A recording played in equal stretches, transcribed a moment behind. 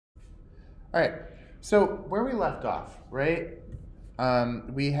All right. So where we left off, right?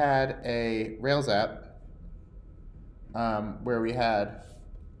 We had a Rails app where we had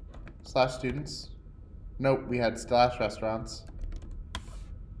slash students. Nope, we had slash restaurants.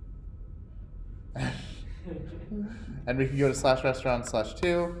 And we could go to slash restaurant slash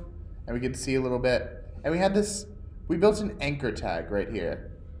two, and we could see a little bit. And we had this, we built an anchor tag right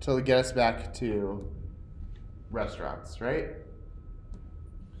here to get us back to restaurants, right?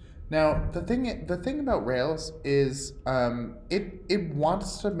 Now, the thing about Rails is it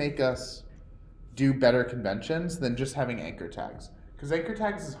wants to make us do better conventions than just having anchor tags. Because anchor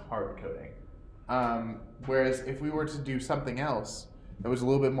tags is hard coding. Whereas if we were to do something else that was a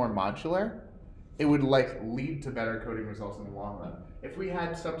little bit more modular, it would lead to better coding results in the long run. If we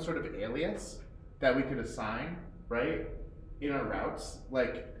had some sort of alias that we could assign, right, in our routes,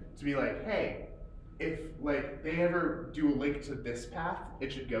 to be like, hey, if they ever do a link to this path,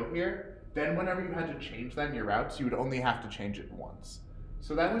 it should go here. Then whenever you had to change that in your routes, you would only have to change it once.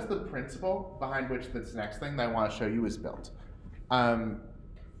 So that was the principle behind which this next thing that I want to show you is built. And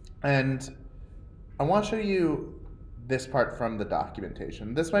I want to show you this part from the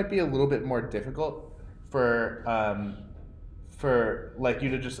documentation. This might be a little bit more difficult for you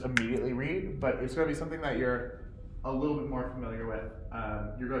to just immediately read, but it's going to be something that you're a little bit more familiar with.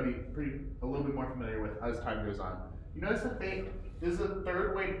 You're going to be a little bit more familiar with as time goes on. You notice that this is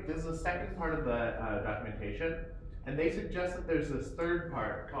the second part of the documentation, and they suggest that there's this third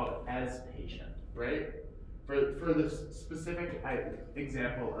part called as patient, right? For this specific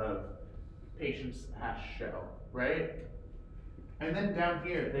example of patients #show, right? And then down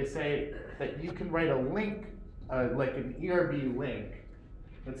here they say that you can write a link, like an ERB link,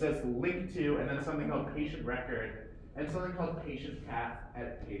 that says link to, and then something called patient record, and something called patient path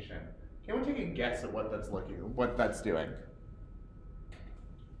at patient. Can we take a guess at what that's doing? What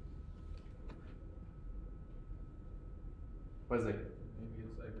is it? Maybe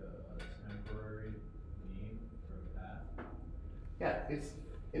it's like a temporary name for a path. Yeah, it's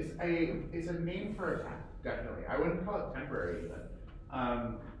a name for a path, definitely. I wouldn't call it temporary even.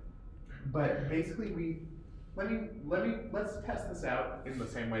 But basically let's test this out in the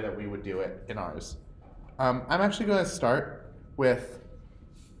same way that we would do it in ours. I'm actually going to start with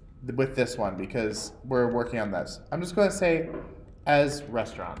this one because we're working on this. I'm just going to say as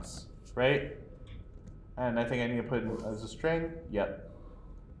restaurants, right? And I think I need to put it as a string. Yep.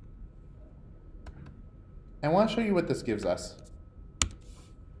 I want to show you what this gives us.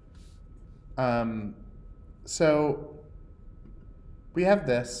 So we have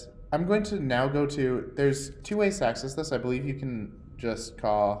this. I'm going to now go to, there's two ways to access this. I believe you can just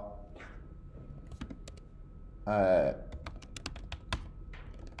call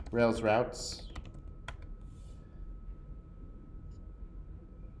Rails routes.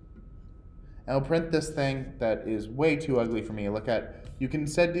 And I'll print this thing that is way too ugly for me to look at. You can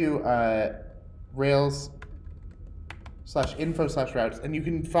instead do Rails /info/routes, and you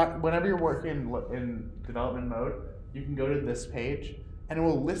can find, whenever you're working in development mode, you can go to this page, and it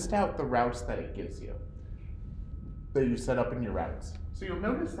will list out the routes that it gives you, that you set up in your routes. So you'll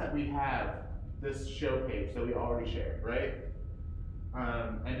notice that we have this show page that we already shared, right?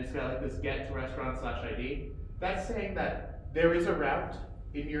 And it's got this get to restaurant /ID. That's saying that there is a route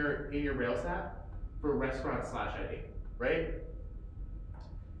in your Rails app for restaurant /ID, right?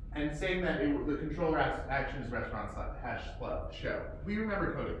 And saying that the control action is restaurant /show. We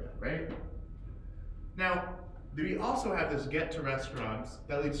remember coding that, right? Now, we also have this get to restaurants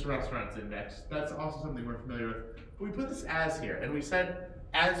that leads to restaurants index. That's also something we're familiar with. But we put this as here, and we said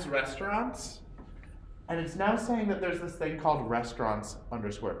as restaurants, and it's now saying that there's this thing called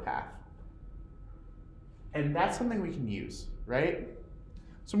restaurants_path. And that's something we can use, right?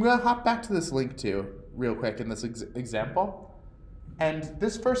 So I'm going to hop back to this link to real quick in this example. And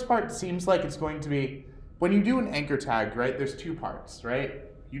this first part seems like it's going to be, when you do an anchor tag, right, there's two parts, right?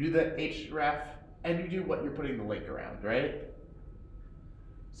 You do the href, and you do what you're putting the link around, right?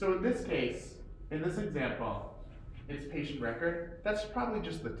 So in this case, in this example, it's patient record. That's probably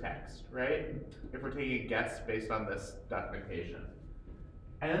just the text, right? If we're taking a guess based on this documentation.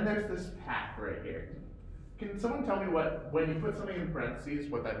 And then there's this path right here. Can someone tell me when you put something in parentheses,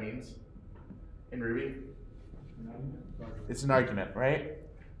 what that means in Ruby? It's an argument, right?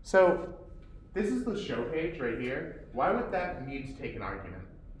 So this is the show page right here. Why would that need to take an argument?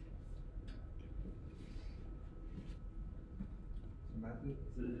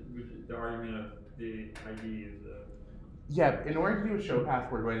 The argument of the ID is Yeah, in order to do a show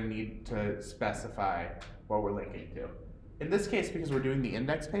path, we're going to need to specify what we're linking to. In this case, because we're doing the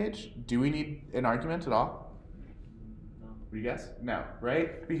index page, do we need an argument at all? no. Would you guess? No,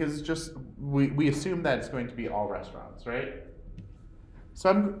 right? Because it's just we assume that it's going to be all restaurants, right?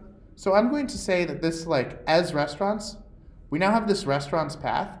 So I'm going to say that this like as restaurants, we now have this restaurants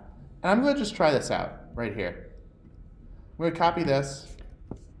path, and I'm going to just try this out right here. I'm going to copy this.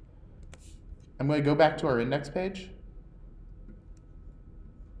 I'm going to go back to our index page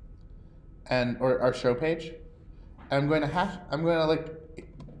or our show page. And I'm going to like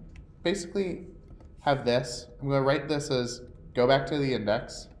basically have this. I'm going to write this as go back to the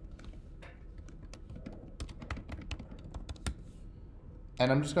index.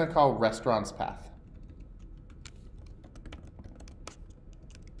 And I'm just going to call restaurants path.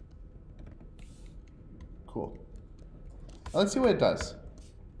 Cool. Now let's see what it does.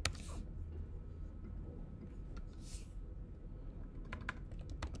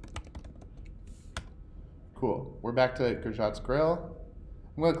 Cool. We're back to Gurjat's Grill.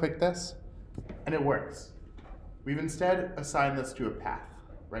 I'm going to click this, and it works. We've instead assigned this to a path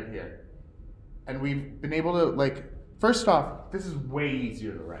right here. And we've been able to, like, first off, this is way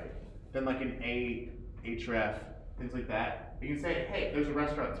easier to write than like an A, href, things like that. You can say, hey, there's a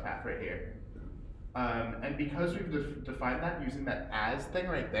restaurants path right here. And because we've defined that using that as thing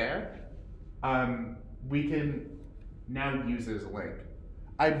right there, we can now use it as a link.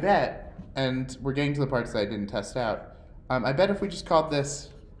 I bet, and we're getting to the parts that I didn't test out, I bet if we just called this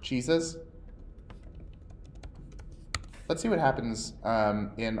cheeses, let's see what happens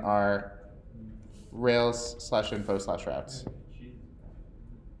in our Rails/info/routes.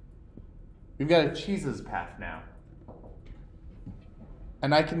 We've got a cheeses path now.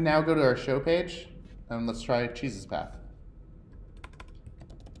 And I can now go to our show page, and let's try cheeses path.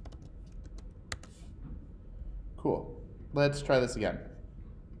 Cool. Let's try this again.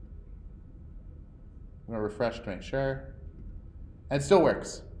 I'm going to refresh to make sure. And it still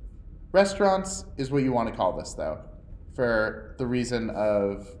works. Restaurants is what you want to call this, though, for the reason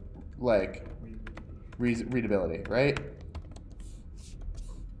of, like, readability, right?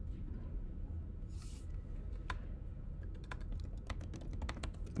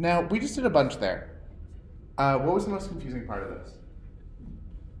 Now, we just did a bunch there. What was the most confusing part of this?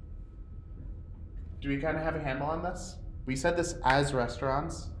 Do we kind of have a handle on this? We said this as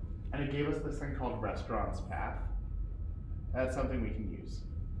restaurants, and it gave us this thing called restaurants path. That's something we can use,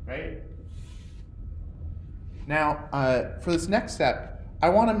 right? Now, for this next step, I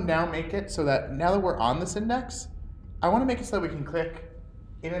want to now make it so that now that we're on this index, I want to make it so that we can click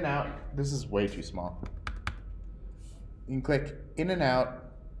in and out. This is way too small. You can click in and out.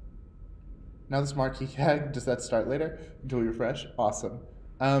 Now this marquee tag, does that start later? Until we refresh? Awesome.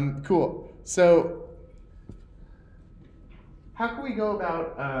 Cool. So how can we go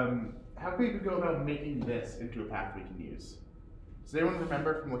about making this into a path we can use? Does anyone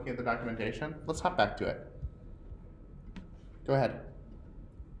remember from looking at the documentation? Let's hop back to it. Go ahead. I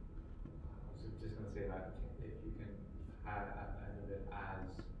was just going to say that if you can add at the end of it as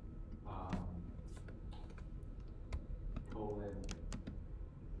colon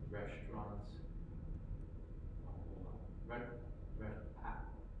restaurants,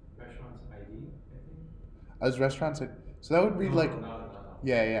 restaurants ID, I think. As restaurants, so that would read like, No.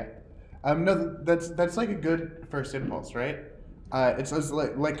 yeah. No, that's like a good first impulse, right? It's as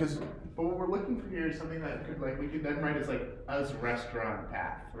like because, but what we're looking for here is something that could we could then write as restaurant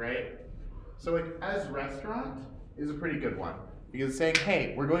path, right? So like as restaurant is a pretty good one because it's saying,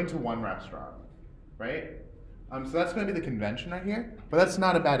 hey, we're going to one restaurant, right? So that's going to be the convention right here, but that's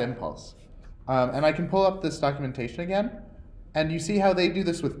not a bad impulse. And I can pull up this documentation again, and you see how they do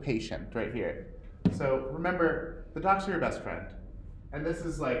this with patient right here. So remember, the docs are your best friend. And this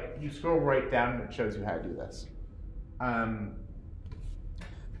is like, you scroll right down and it shows you how to do this.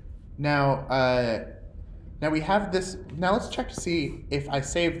 Now we have this, now let's check to see if I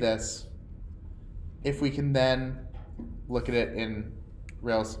save this, if we can then look at it in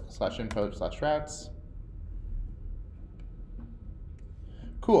Rails/info/routes.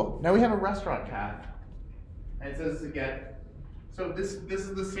 Cool, now we have a restaurant path. And it says again, so this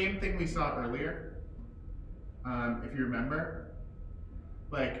is the same thing we saw earlier, if you remember.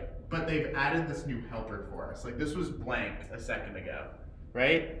 But they've added this new helper for us. Like this was blank a second ago,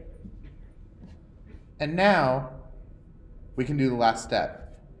 right? And now we can do the last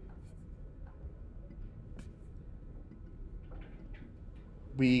step.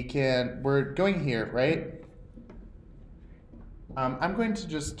 We're going here, right? I'm going to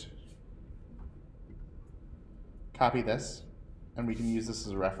just copy this, and we can use this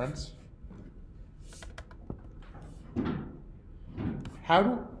as a reference.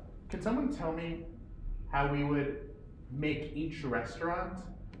 Can someone tell me how we would make each restaurant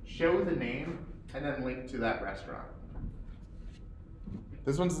show the name and then link to that restaurant?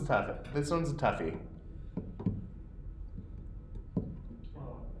 This one's a toughie. This one's a toughie.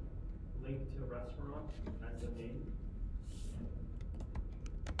 Link to restaurant as the name.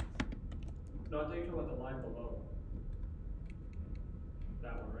 No, I think you're talking about the line below.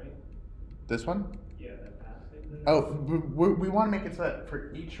 That one, right? This one? Yeah, that path thing. Oh, we want to make it so that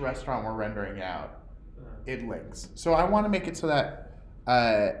for each restaurant we're rendering out, it links. So I want to make it so that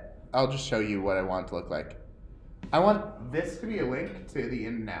I'll just show you what I want it to look like. I want this to be a link to the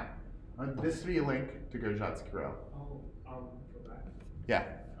in and out. I want this to be a link to Gojat's Grill. Oh, for that. Yeah.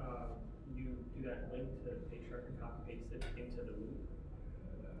 You do that link to Patreon and copy paste it into the loop.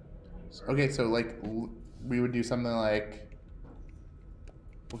 Okay, so like we would do something like,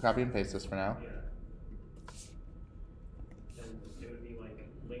 we'll copy and paste this for now. Yeah. And it would be like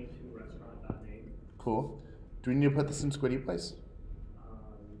link to restaurant.name. Cool. Do we need to put this in Squiddy Place?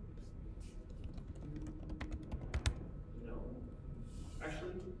 No.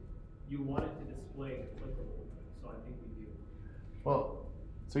 Actually, you want it to display clickable, so I think we do. Well,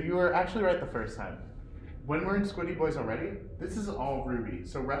 so you were actually right the first time. When we're in Squiddy Boys already, this is all Ruby.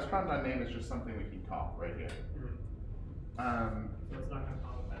 So restaurant.name is just something we can call right here. So it's not going to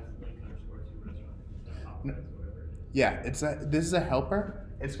pop up as link underscore to restaurant. It's going to pop up as whatever it is. Yeah, this is a helper.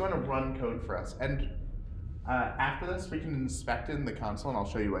 It's going to run code for us. And after this, we can inspect it in the console, and I'll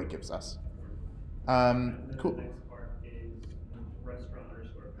show you what it gives us. And then Cool. the next part is restaurant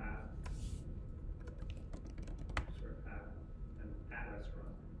underscore path. Underscore path and at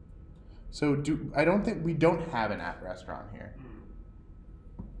restaurant. So we don't have an at restaurant here.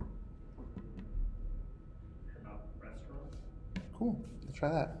 About restaurant. Cool. Let's try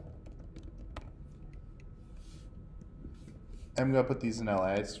that. I'm gonna put these in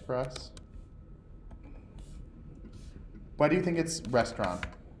LAs for us. Why do you think it's restaurant?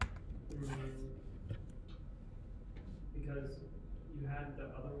 Because you had the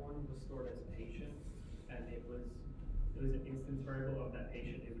other one was stored as patient, and it was an instance variable of that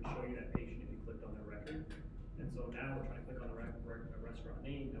patient. It would show you that patient if you clicked on their record. And so now we're trying to click on the restaurant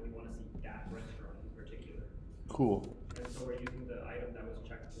name, and we want to see that restaurant in particular. Cool. And so we're using the item that was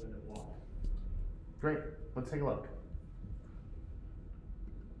checked in the block. Great. Let's take a look.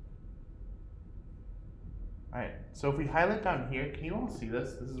 Alright, so if we highlight down here, can you all see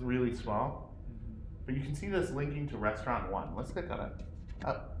this? This is really small. But you can see this linking to restaurant 1. Let's click on it.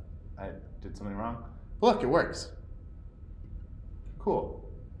 Oh, I did something wrong. Look, it works. Cool.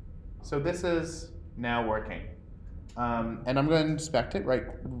 So this is now working. And I'm going to inspect it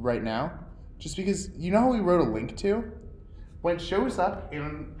right now. Just because, you know how we wrote a link to? When it shows up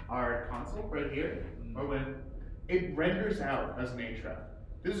in our console right here, or when it renders out as an href.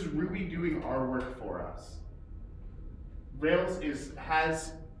 This is Ruby doing our work for us. Rails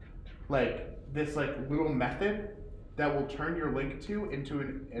has like this little method that will turn your link to into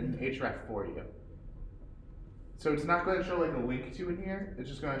an href for you. So it's not going to show like a link to in here. It's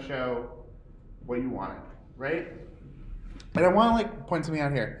just going to show what you want it, right? And I want to like point something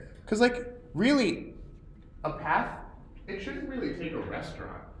out here, because like really, a path, it shouldn't really take a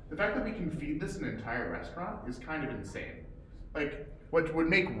restaurant. The fact that we can feed this an entire restaurant is kind of insane. Like, what would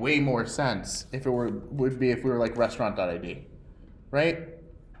make way more sense if would be if we were like restaurant.id, right?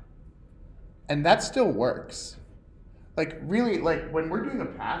 And that still works. Like really, like when we're doing a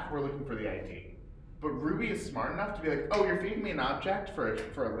path, we're looking for the ID. But Ruby is smart enough to be like, oh, you're feeding me an object for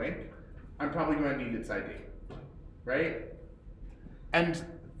a link. I'm probably going to need its ID, right? And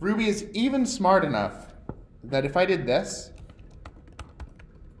Ruby is even smart enough that if I did this,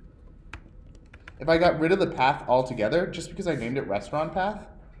 if I got rid of the path altogether, just because I named it restaurant path,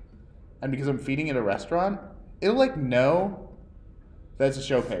 and because I'm feeding it a restaurant, it'll like know that it's a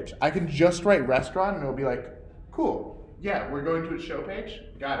show page. I can just write restaurant and it'll be like, cool, yeah, we're going to a show page,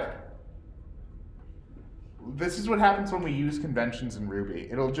 got it. This is what happens when we use conventions in Ruby.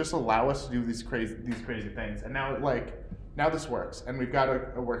 It'll just allow us to do these crazy things. And now this works, and we've got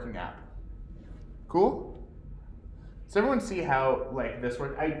a working app. Cool? Does everyone see how like this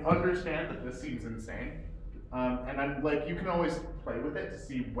works? I understand that this seems insane, and I'm like, you can always play with it to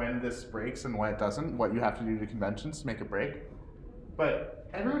see when this breaks and when it doesn't. What you have to do to conventions to make it break. But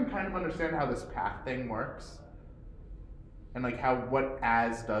everyone kind of understand how this path thing works, and like what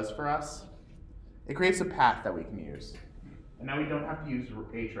as does for us. It creates a path that we can use, and now we don't have to use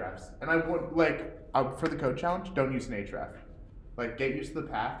hrefs. And I would for the code challenge, don't use an href. Like get used to the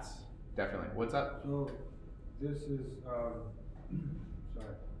paths, definitely. What's up? So this is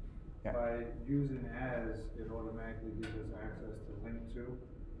sorry. Yeah. By using as, it automatically gives us access to link to.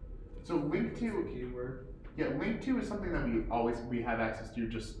 So link to It's a keyword. Yeah, link to is something that we have access to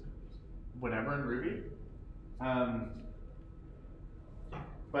just whenever in Ruby.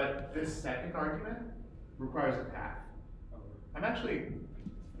 But this second argument requires a path.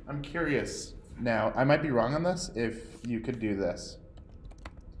 I'm curious now. I might be wrong on this. If you could do this,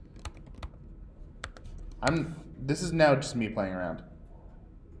 this is now just me playing around.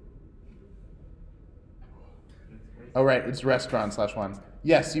 Oh right, it's restaurant/1.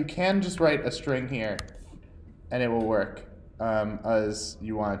 Yes, you can just write a string here, and it will work as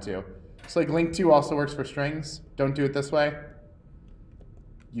you want it to. So like link to also works for strings. Don't do it this way.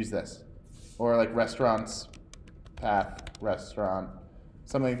 Use this, or like restaurants, path, restaurant,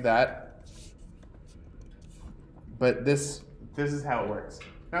 something like that. But this is how it works.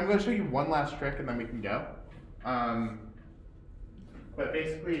 Now I'm going to show you one last trick, and then we can go. But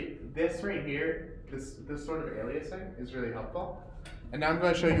basically, this right here, this sort of aliasing is really helpful. And now I'm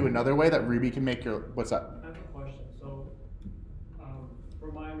going to show you another way that Ruby can make your, what's up? I have a question. So,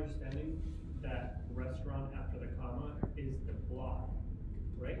 from my understanding, that restaurant after the comma is the block,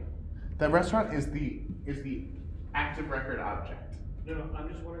 right? That restaurant is the active record object. No, I'm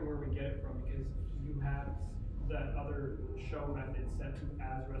just wondering where we get it from, because you have that other show method set to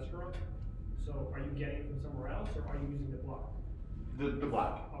as restaurant. So are you getting it from somewhere else, or are you using the block? The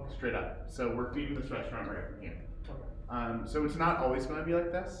block, Okay. straight up. So we're feeding this restaurant right from here. Okay. So it's not always going to be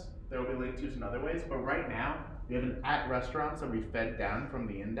like this. There will be link tos in other ways, but right now we have an at restaurants that we fed down from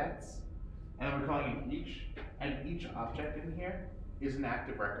the index, and we're calling it each, and each object in here is an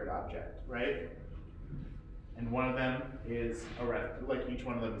active record object, right? And one of them is like each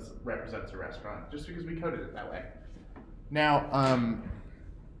one of them represents a restaurant, just because we coded it that way. Now,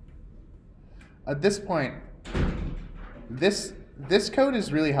 at this point, this code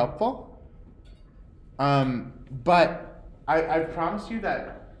is really helpful, but I've promised you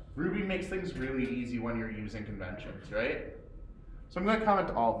that Ruby makes things really easy when you're using conventions, right? So I'm going to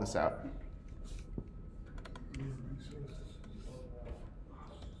comment all of this out.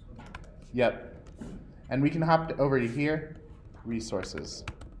 Yep. And we can hop over to here, resources.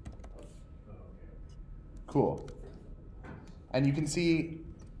 Cool. And you can see,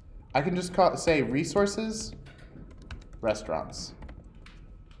 I can just say resources, restaurants.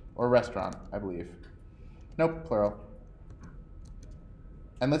 Or restaurant, I believe. Nope, plural.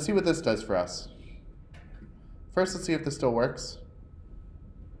 And let's see what this does for us. First, let's see if this still works.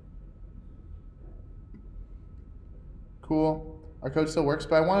 Cool. Our code still works,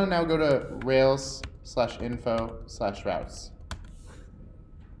 but I want to now go to rails/info/routes.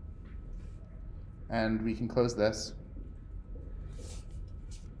 And we can close this.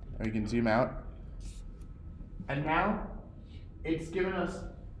 And we can zoom out. And now, it's given us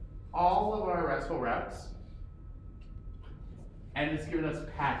all of our RESTful routes, and it's given us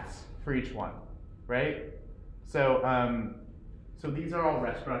paths for each one, right? So, so these are all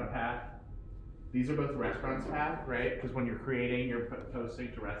restaurant path. These are both restaurants path, right? Because when you're creating, you're posting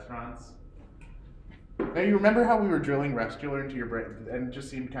to restaurants. Now you remember how we were drilling restular into your brain, and it just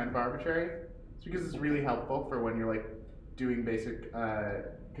seemed kind of arbitrary? It's because it's really helpful for when you're like doing basic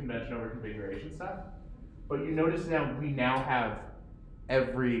convention over configuration stuff. But you notice now we now have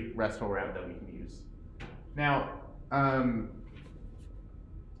every RESTful route that we can use. Now,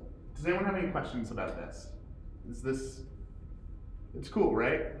 does anyone have any questions about this? It's cool,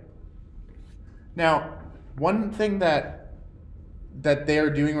 right? Now, one thing that they're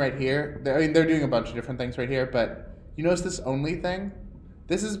doing right here, they're doing a bunch of different things right here, but you notice this only thing?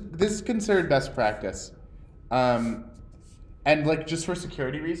 This is considered best practice. And like just for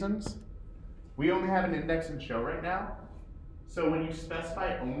security reasons, we only have an index and show right now. So when you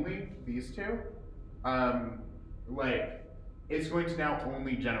specify only these two, like it's going to now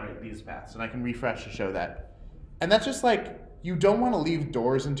only generate these paths, and I can refresh to show that. And that's just like, you don't want to leave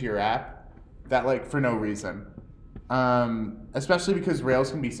doors into your app that like for no reason. Especially because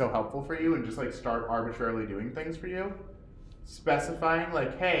Rails can be so helpful for you and just like start arbitrarily doing things for you. Specifying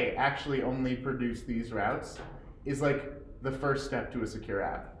like, hey, actually only produce these routes is like the first step to a secure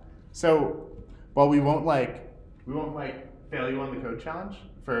app. So while we won't fail you on the code challenge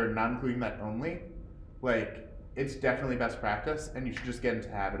for not including that only, like it's definitely best practice and you should just get into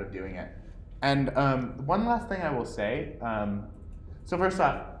the habit of doing it. And one last thing I will say, so first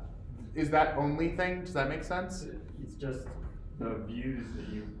off, is that only thing, does that make sense? It's just the views that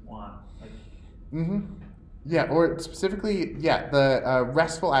you want. Like, Yeah, or specifically, yeah, the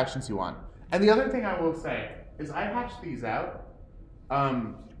RESTful actions you want. And the other thing I will say is I hatched these out.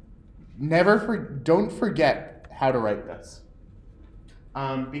 Don't forget how to write this.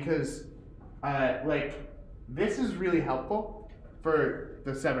 Because like this is really helpful for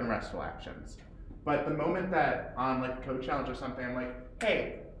the 7 RESTful actions. But the moment that on like a code challenge or something, I'm like,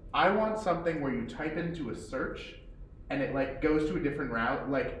 hey, I want something where you type into a search and it like goes to a different route,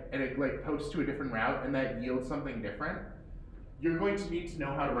 and it like posts to a different route, and that yields something different, you're going to need to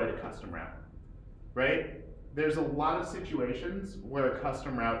know how to write a custom route, right? There's a lot of situations where a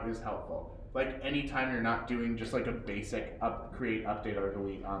custom route is helpful. Like anytime you're not doing just like a basic create, update, or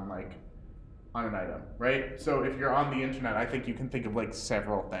delete on an item, right? So if you're on the internet, I think you can think of like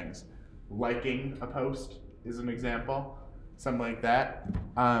several things. Liking a post is an example, something like that.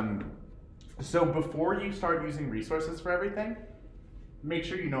 So before you start using resources for everything, make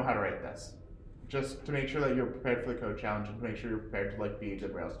sure you know how to write this. Just to make sure that you're prepared for the code challenge and to make sure you're prepared to like be a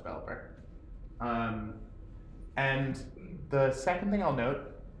good Rails developer. And the second thing I'll note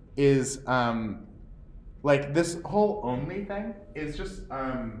is like this whole only thing is just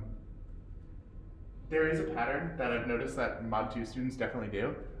there is a pattern that I've noticed that Mod 2 students definitely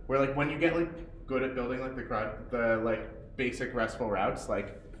do, where like when you get like good at building like the like basic RESTful routes,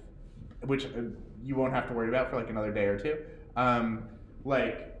 like which you won't have to worry about for like another day or two.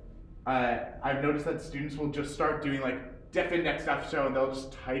 I've noticed that students will just start doing like def index stuff show, and they'll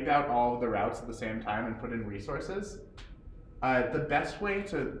just type out all of the routes at the same time and put in resources. The best way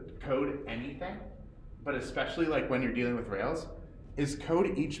to code anything, but especially like when you're dealing with Rails, is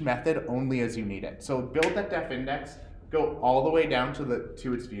code each method only as you need it. So build that def index, go all the way down to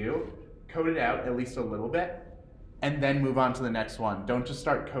its view, code it out at least a little bit, and then move on to the next one. Don't just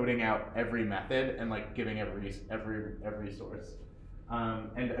start coding out every method and like giving every source.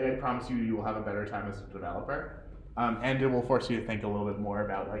 And I promise you, you will have a better time as a developer, and it will force you to think a little bit more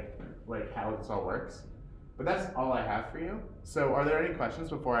about like how this all works. But that's all I have for you. So are there any questions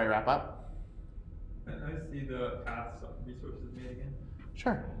before I wrap up? Can I see the paths resources made again?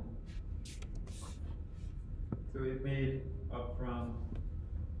 Sure. So we've made up from.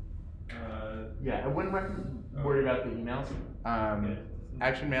 Yeah, I wouldn't worry about the emails. Okay.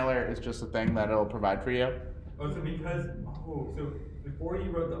 Action Mailer is just a thing that it'll provide for you. Oh, so so before you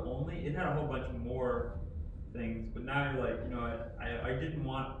wrote the only, it had a whole bunch more things, but now you're like, you know, I didn't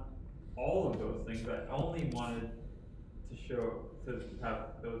want all of those things. I only wanted to have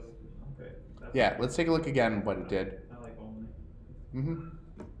those. Okay. Yeah, let's take a look again what it did. I like only.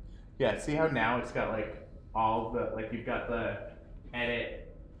 Yeah, see how now it's got like all the, like you've got the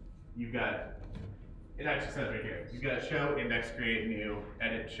edit, you've got, it actually says right here, you've got show, index, create, new,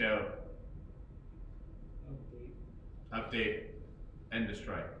 edit, show, update, and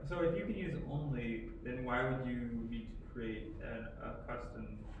destroy. So if you can use only, then why would you need to create a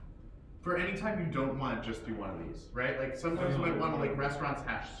custom? For any time you don't want to just do one of these, right? Like sometimes you might want to like restaurants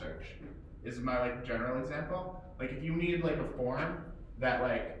hash search is my like general example. Like if you needed like a form that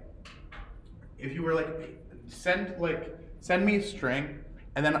like, if you were like, send me a string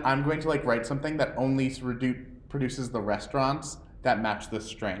and then I'm going to like write something that only produces the restaurants that match this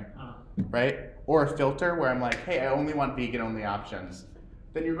string, right? Or a filter where I'm like, hey, I only want vegan only options.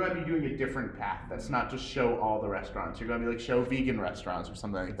 Then you're going to be doing a different path. That's not just show all the restaurants. You're going to be like show vegan restaurants or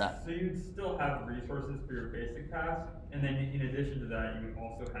something like that. So you'd still have resources for your basic paths, and then in addition to that, you would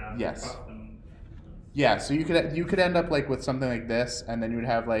also have custom. Yeah, so you could end up like with something like this, and then you would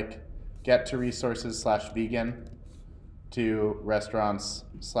have like get to resources / vegan to restaurants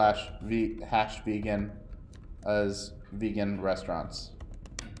 / hash vegan as vegan restaurants.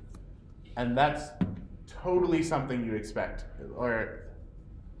 And that's totally something you expect, or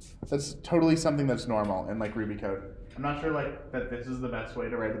that's totally something that's normal in like Ruby code. I'm not sure like that this is the best way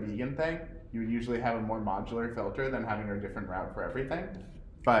to write a vegan thing. You would usually have a more modular filter than having a different route for everything.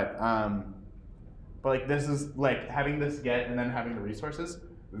 But like this is like having this get and then having the resources,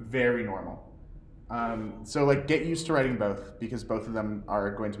 very normal. So like get used to writing both because both of them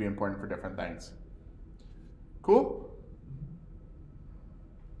are going to be important for different things. Cool?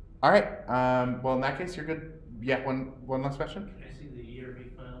 All right, well in that case you're good. Yeah, one last question? Can I see the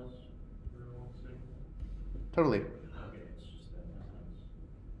ERB files for 1 second? Totally. Okay, it's just that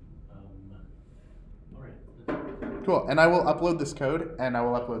all right. Cool, and I will upload this code and I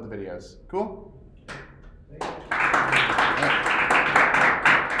will upload the videos. Cool?